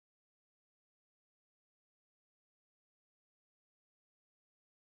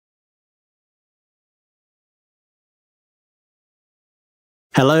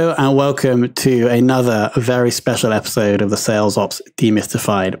Hello and welcome to another very special episode of the Sales Ops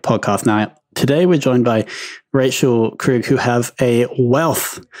Demystified podcast. Now, today we're joined by Rachel Krug, who has a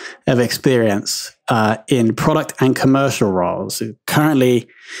wealth of experience in product and commercial roles. Currently,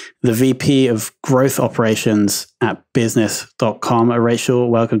 the VP of Growth Operations at business.com. Rachel,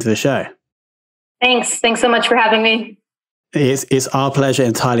 welcome to the show. Thanks so much for having me. It's our pleasure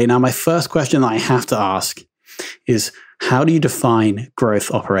entirely. Now, my first question that I have to ask is, how do you define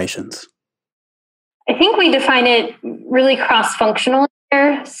growth operations? I think we define it really cross-functional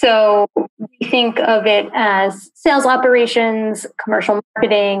here. So we think of it as sales operations, commercial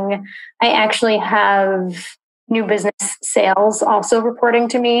marketing. I actually have new business sales also reporting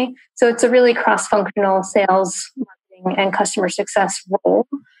to me. So it's a really cross-functional sales, marketing, and customer success role.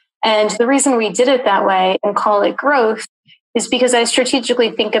 And the reason we did it that way and call it growth is because I strategically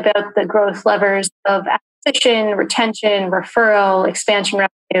think about the growth levers of acquisition, retention, referral, expansion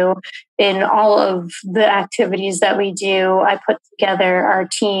revenue in all of the activities that we do. I put together our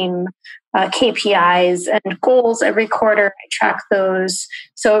team KPIs and goals every quarter. I track those.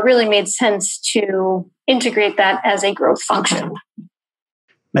 So it really made sense to integrate that as a growth function.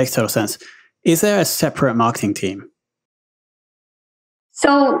 Makes total sense. Is there a separate marketing team?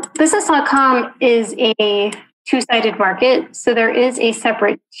 So business.com is a two-sided market. So there is a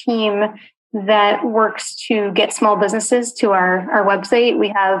separate team that works to get small businesses to our website. We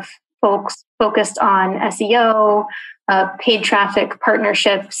have folks focused on SEO, paid traffic,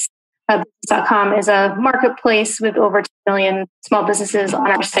 partnerships. Business.com is a marketplace with over 2 million small businesses on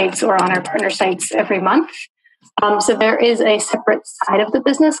our sites or on our partner sites every month. So there is a separate side of the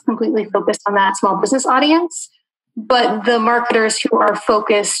business completely focused on that small business audience. But the marketers who are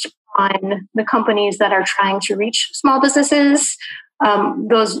focused on the companies that are trying to reach small businesses,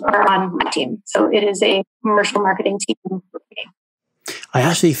 those are on my team. So it is a commercial marketing team. I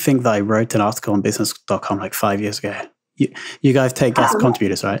actually think that I wrote an article on business.com like 5 years ago. You guys take guest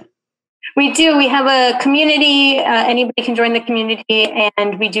contributors, right? We do. We have a community. Anybody can join the community,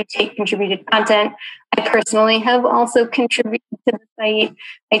 and we do take contributed content. I personally have also contributed to the site.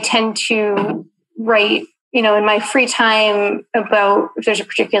 I tend to write in my free time about if there's a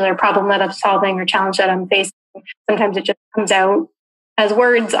particular problem that I'm solving or challenge that I'm facing. Sometimes it just comes out as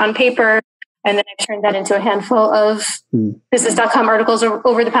words on paper, and then I've turned that into a handful of business.com articles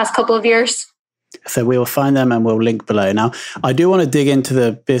over the past couple of years. So we will find them and we'll link below. Now, I do want to dig into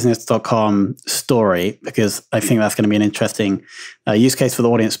the business.com story because I think that's going to be an interesting use case for the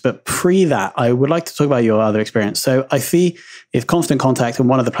audience. But pre that, I would like to talk about your other experience. So I see it's Constant Contact in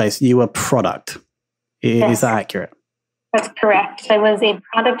one of the places you were product. Yes. Is that accurate? That's correct. I was a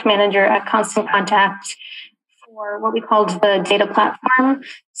product manager at Constant Contact for what we called the data platform.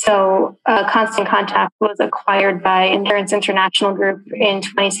 So Constant Contact was acquired by Endurance International Group in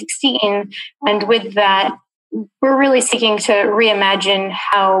 2016. And with that, we're really seeking to reimagine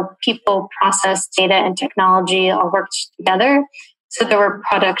how people process data and technology all worked together. So there were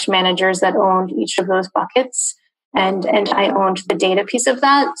product managers that owned each of those buckets. And I owned the data piece of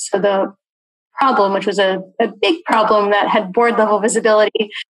that. So the problem, which was a big problem that had board level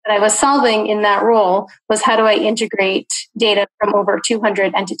visibility that I was solving in that role, was how do I integrate data from over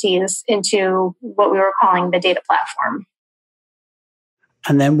 200 entities into what we were calling the data platform.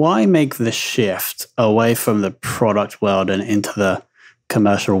 And then why make the shift away from the product world and into the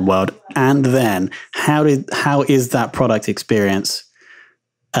commercial world? And then how is that product experience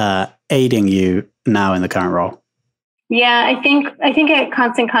aiding you now in the current role? Yeah, I think at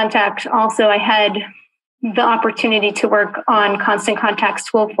Constant Contact also I had the opportunity to work on Constant Contact's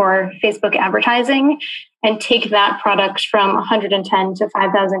tool for Facebook advertising and take that product from 110 to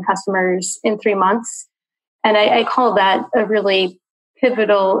 5,000 customers in 3 months. And I call that a really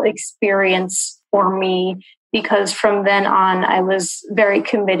pivotal experience for me because from then on, I was very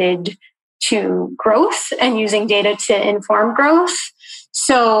committed to growth and using data to inform growth.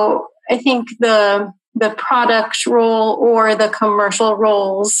 So I think the product role or the commercial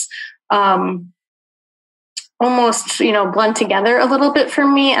roles almost blend together a little bit for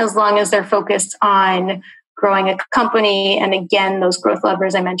me as long as they're focused on growing a company. And again, those growth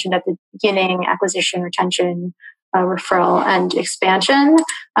levers I mentioned at the beginning: acquisition, retention, referral, and expansion.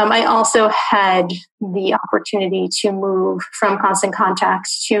 I also had the opportunity to move from Constant Contact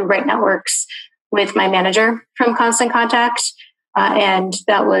to Right Networks with my manager from Constant Contact. And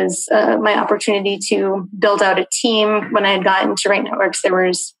that was my opportunity to build out a team. When I had gotten to Right Networks, there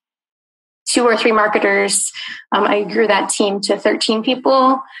was 2 or 3 marketers. I grew that team to 13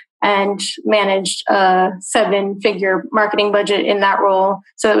 people and managed a 7-figure marketing budget in that role.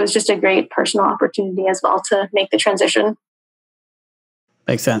 So it was just a great personal opportunity as well to make the transition.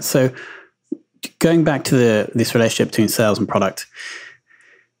 Makes sense. So going back to this relationship between sales and product,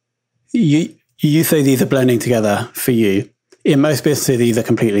 you say these are blending together for you. In most businesses, these are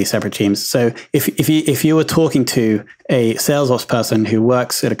completely separate teams. So if you were talking to a sales ops person who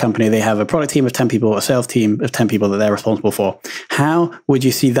works at a company, they have a product team of 10 people, a sales team of 10 people that they're responsible for. How would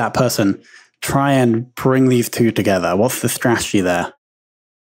you see that person try and bring these two together? What's the strategy there?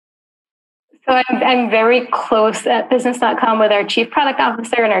 So I'm very close at business.com with our chief product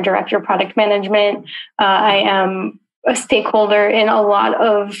officer and our director of product management. I am a stakeholder in a lot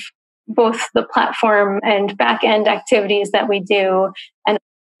of both the platform and back-end activities that we do and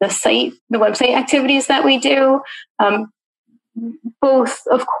the website activities that we do. Both,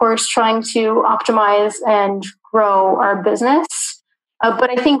 of course, trying to optimize and grow our business. But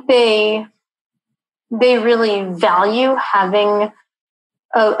I think they really value having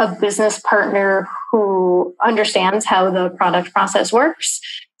a business partner who understands how the product process works.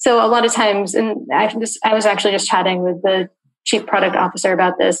 So a lot of times, and I was actually just chatting with the chief product officer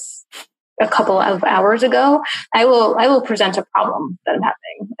about this a couple of hours ago. I will present a problem that I'm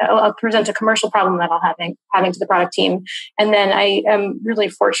having. I'll present a commercial problem that I'll having to the product team. And then I am really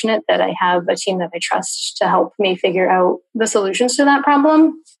fortunate that I have a team that I trust to help me figure out the solutions to that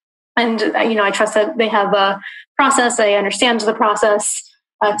problem. And, I trust that they have a process. I understand the process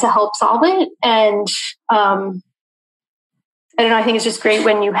to help solve it. And I don't know, I think it's just great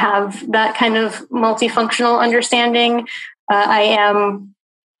when you have that kind of multifunctional understanding. I am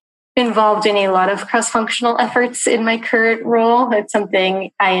involved in a lot of cross-functional efforts in my current role. It's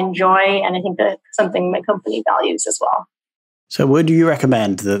something I enjoy, and I think that's something my company values as well. So would you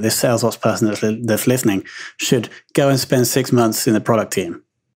recommend that this sales ops person that's listening should go and spend 6 months in the product team?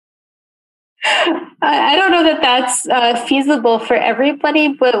 I don't know that that's feasible for everybody,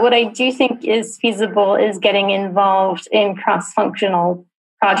 but what I do think is feasible is getting involved in cross-functional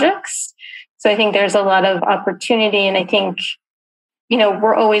projects. So I think there's a lot of opportunity, and I think,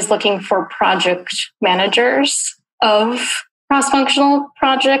 we're always looking for project managers of cross-functional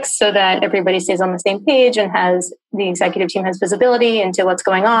projects so that everybody stays on the same page and the executive team has visibility into what's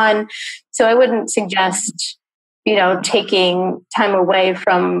going on. So I wouldn't suggest, taking time away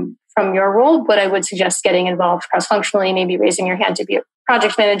from your role, but I would suggest getting involved cross-functionally, maybe raising your hand to be a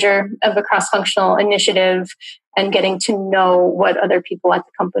project manager of a cross-functional initiative and getting to know what other people at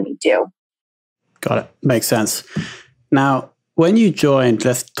the company do. Got it. Makes sense. Now, when you joined,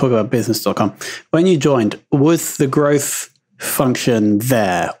 let's talk about business.com. When you joined, was the growth function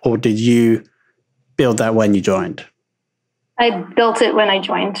there, or did you build that when you joined? I built it when I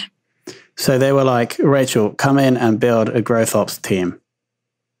joined. So they were like, Rachel, come in and build a growth ops team.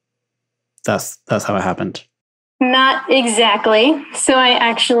 That's how it happened. Not exactly. So I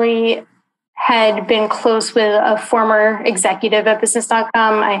actually had been close with a former executive at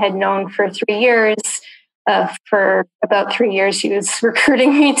business.com I had known for 3 years. For about 3 years, she was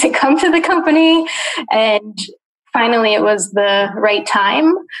recruiting me to come to the company. And finally, it was the right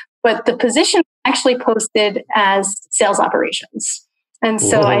time. But the position actually posted as sales operations. And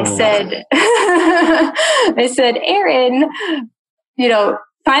so I said, Aaron,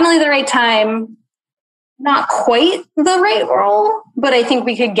 finally the right time, not quite the right role, but I think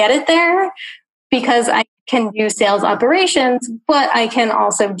we could get it there because I can do sales operations, but I can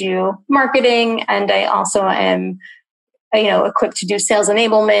also do marketing, and I also am, equipped to do sales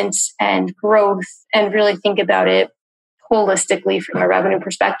enablement and growth and really think about it holistically from a revenue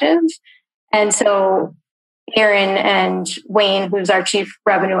perspective. And so Aaron and Wayne, who's our chief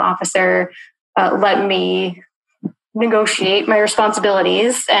revenue officer, let me negotiate my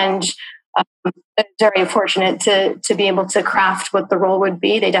responsibilities, and I'm very fortunate to be able to craft what the role would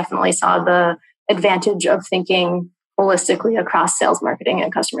be. They definitely saw the advantage of thinking holistically across sales, marketing,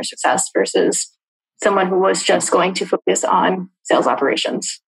 and customer success versus someone who was just going to focus on sales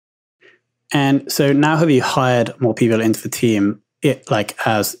operations. And so now have you hired more people into the team,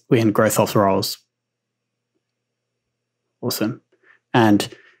 as in growth ops roles? Awesome.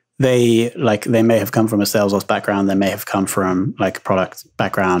 And they may have come from a sales ops background, they may have come from a product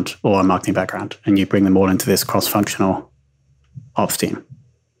background or a marketing background, and you bring them all into this cross-functional ops team.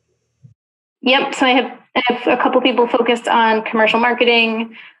 Yep. So I have a couple people focused on commercial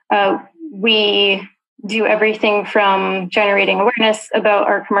marketing. We do everything from generating awareness about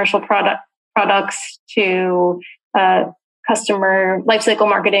our commercial products to customer lifecycle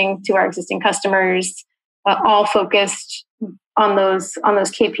marketing to our existing customers, all focused on those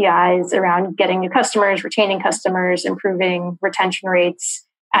KPIs around getting new customers, retaining customers, improving retention rates,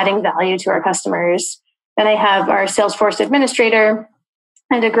 adding value to our customers. Then I have our Salesforce administrator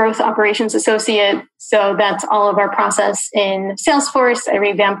and a growth operations associate. So that's all of our process in Salesforce. I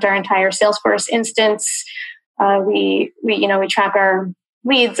revamped our entire Salesforce instance. We track our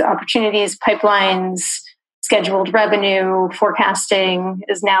leads, opportunities, pipelines, scheduled revenue, forecasting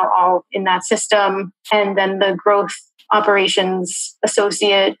is now all in that system. And then the growth operations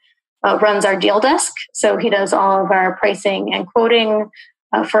associate runs our deal desk. So he does all of our pricing and quoting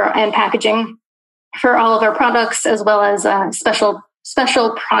and packaging for all of our products, as well as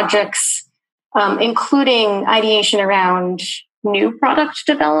special projects, including ideation around new product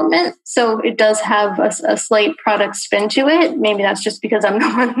development. So it does have a slight product spin to it. Maybe that's just because I'm the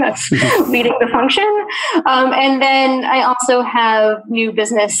one that's leading the function. And then I also have new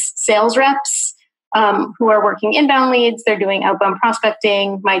business sales reps who are working inbound leads. They're doing outbound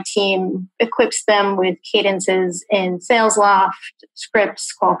prospecting. My team equips them with cadences in SalesLoft,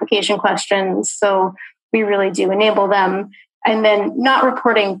 scripts, qualification questions. So we really do enable them. And then not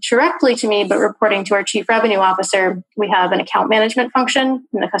reporting directly to me, but reporting to our chief revenue officer, we have an account management function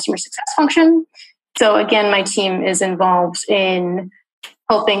and a customer success function. So again, my team is involved in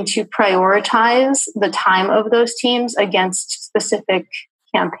helping to prioritize the time of those teams against specific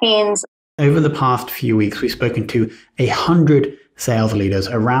campaigns. Over the past few weeks, we've spoken to 100 sales leaders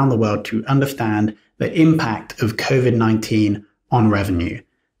around the world to understand the impact of COVID-19 on revenue.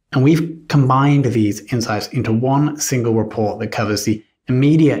 And we've combined these insights into one single report that covers the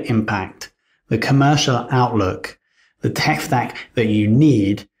immediate impact, the commercial outlook, the tech stack that you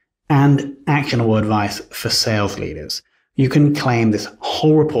need, and actionable advice for sales leaders. You can claim this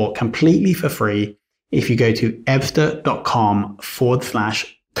whole report completely for free if you go to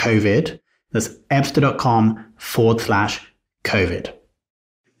ebster.com/COVID. That's ebster.com/COVID.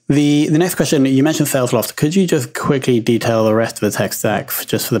 The next question, you mentioned SalesLoft. Could you just quickly detail the rest of the tech stack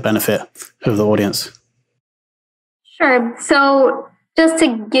just for the benefit of the audience? Sure. So just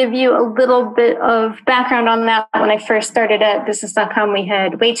to give you a little bit of background on that, when I first started at business.com, we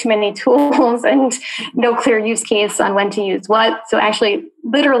had way too many tools and no clear use case on when to use what. So actually,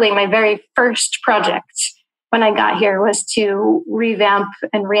 literally my very first project when I got here was to revamp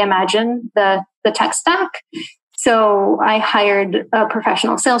and reimagine the tech stack. So I hired a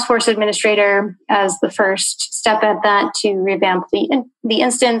professional Salesforce administrator as the first step at that to revamp the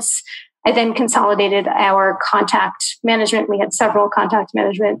instance. I then consolidated our contact management. We had several contact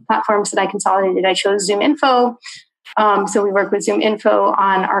management platforms that I consolidated. I chose ZoomInfo. So we work with ZoomInfo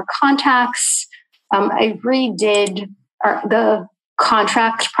on our contacts. I redid the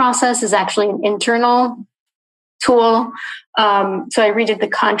contract process is actually an internal tool. So I redid the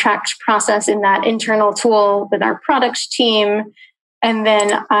contract process in that internal tool with our product team. And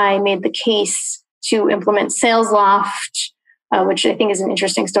then I made the case to implement SalesLoft, which I think is an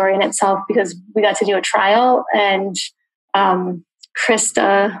interesting story in itself because we got to do a trial and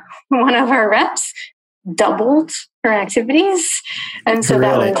Krista, one of our reps, doubled her activities. And so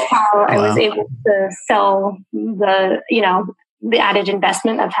that was how I was able to sell the added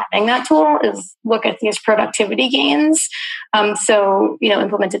investment of having that tool is look at these productivity gains. So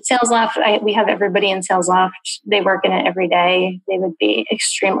implemented SalesLoft. We have everybody in SalesLoft. They work in it every day. They would be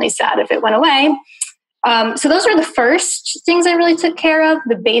extremely sad if it went away. So those were the first things I really took care of.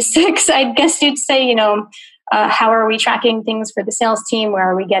 The basics, I guess you'd say, how are we tracking things for the sales team? Where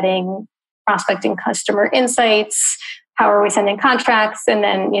are we getting prospecting customer insights? How are we sending contracts? And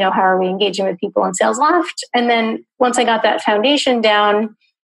then, how are we engaging with people in SalesLoft? And then once I got that foundation down,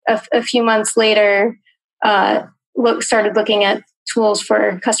 a few months later, started looking at tools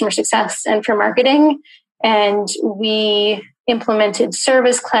for customer success and for marketing. And we implemented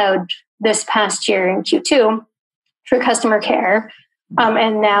Service Cloud this past year in Q2 for customer care.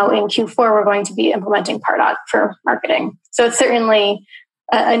 And now in Q4, we're going to be implementing Pardot for marketing. So it's certainly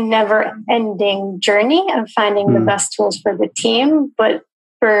a never-ending journey of finding the best tools for the team. But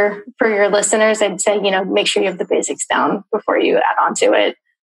for your listeners, I'd say, make sure you have the basics down before you add on to it.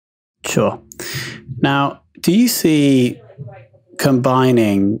 Sure. Now, do you see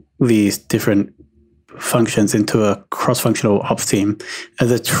combining these different functions into a cross-functional ops team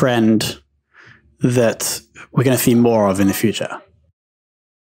as a trend that we're going to see more of in the future?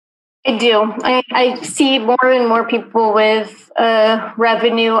 I do. I see more and more people with a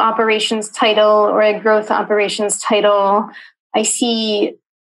revenue operations title or a growth operations title. I see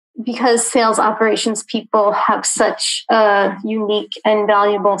because sales operations people have such a unique and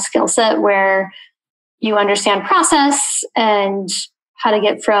valuable skill set where you understand process and how to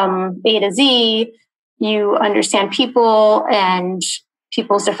get from A to Z. You understand people and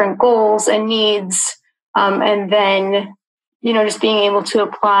people's different goals and needs. And then just being able to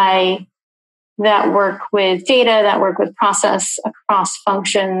apply that work with data, that work with process across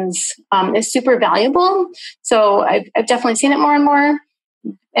functions is super valuable. So I've definitely seen it more and more.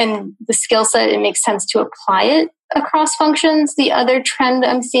 And the skill set, it makes sense to apply it across functions. The other trend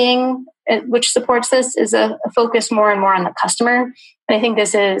I'm seeing, which supports this, is a focus more and more on the customer. And I think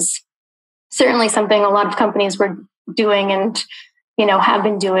this is certainly something a lot of companies were doing and have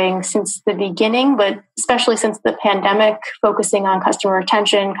been doing since the beginning, but especially since the pandemic, focusing on customer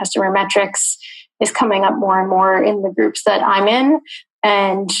retention, customer metrics is coming up more and more in the groups that I'm in.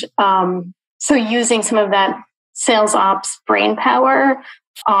 And so using some of that sales ops brain power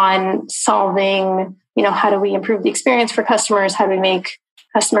on solving, how do we improve the experience for customers? How do we make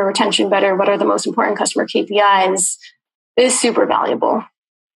customer retention better? What are the most important customer KPIs is super valuable.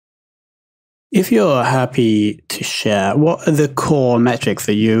 If you're happy to share, what are the core metrics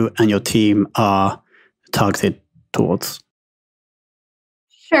that you and your team are targeted towards?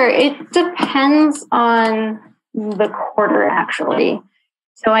 Sure. It depends on the quarter, actually.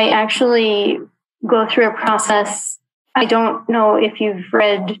 So I actually go through a process. I don't know if you've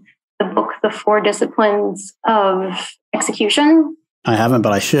read the book, The 4 Disciplines of Execution. I haven't,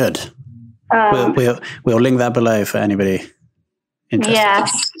 but I should. We'll link that below for anybody interested. Yeah.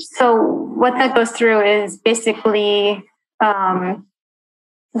 So what that goes through is basically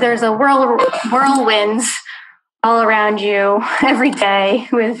there's a whirlwinds all around you every day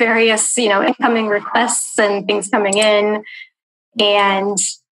with various, incoming requests and things coming in. And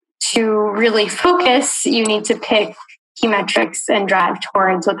to really focus, you need to pick key metrics and drive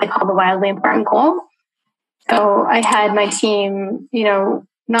towards what they call the wildly important goal. So I had my team,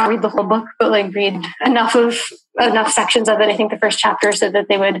 not read the whole book, but read enough sections of it. I think the first chapter so that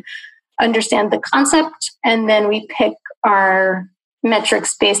they would understand the concept. And then we pick our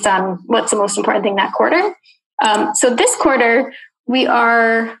metrics based on what's the most important thing that quarter. So this quarter, we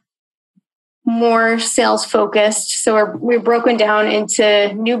are more sales focused. So we're broken down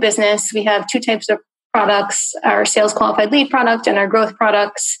into new business. We have 2 types of products, our sales qualified lead product and our growth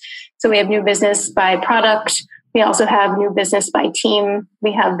products. So we have new business by product. We also have new business by team.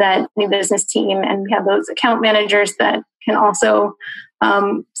 We have that new business team, and we have those account managers that can also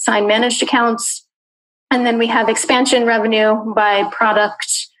sign managed accounts. And then we have expansion revenue by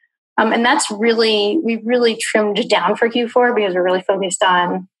product. And we've really trimmed down for Q4 because we're really focused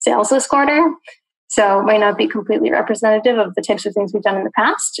on sales this quarter. So it might not be completely representative of the types of things we've done in the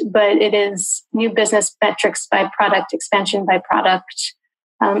past, but it is new business metrics by product, expansion by product.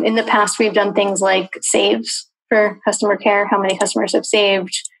 In the past, we've done things like saves for customer care, how many customers have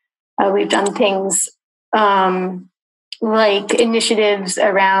saved. We've done things like initiatives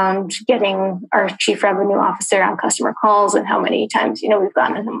around getting our chief revenue officer on customer calls and how many times, we've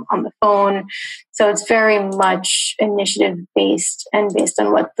gotten him on the phone. So it's very much initiative based and based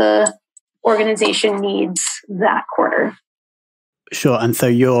on what the organization needs that quarter. Sure. And so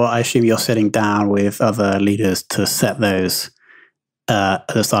I assume you're sitting down with other leaders to set those at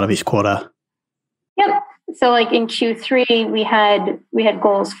the start of each quarter. Yep. So in Q3, we had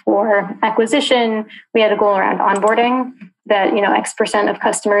goals for acquisition. We had a goal around onboarding that, X% of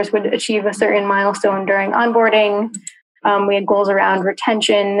customers would achieve a certain milestone during onboarding. We had goals around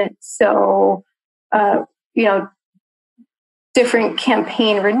retention. So, different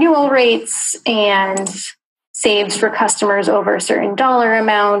campaign renewal rates and saves for customers over a certain dollar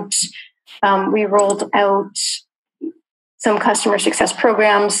amount. We rolled out some customer success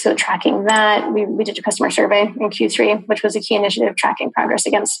programs, so tracking that. We did a customer survey in Q3, which was a key initiative, tracking progress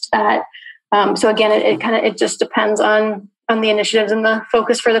against that. So again, it just depends on the initiatives and the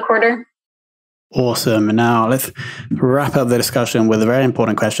focus for the quarter. Awesome. Now let's wrap up the discussion with a very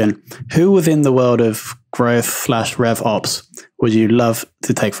important question. Who within the world of growth/rev ops would you love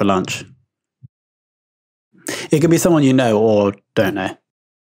to take for lunch? It could be someone you know or don't know.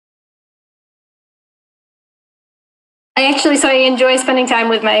 I enjoy spending time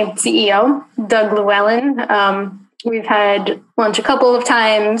with my CEO, Doug Llewellyn. We've had lunch a couple of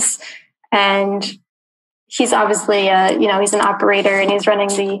times, and he's obviously, he's an operator and he's running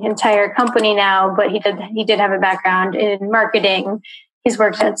the entire company now, but he did have a background in marketing. He's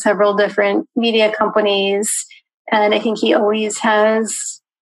worked at several different media companies, and I think he always has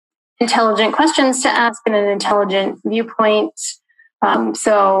intelligent questions to ask and an intelligent viewpoint.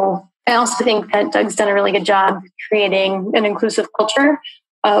 So I also think that Doug's done a really good job creating an inclusive culture,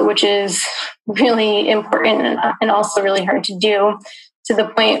 which is really important and also really hard to do, to the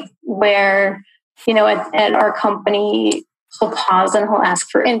point where, at our company, he'll pause and he'll ask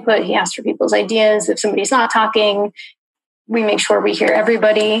for input. He asks for people's ideas. If somebody's not talking, we make sure we hear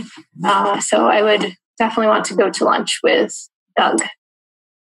everybody. So I would definitely want to go to lunch with Doug.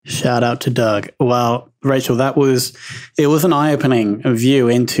 Shout out to Doug. Well, Rachel, it was an eye-opening view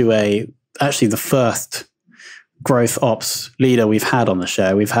into actually the first growth ops leader we've had on the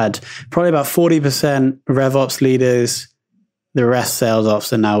show. We've had probably about 40% rev ops leaders, the rest sales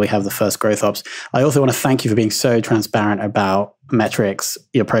ops, and now we have the first growth ops. I also want to thank you for being so transparent about metrics,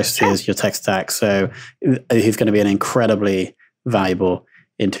 your processes, your tech stack. So it's going to be an incredibly valuable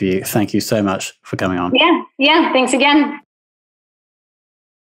interview. Thank you so much for coming on. Yeah. Thanks again.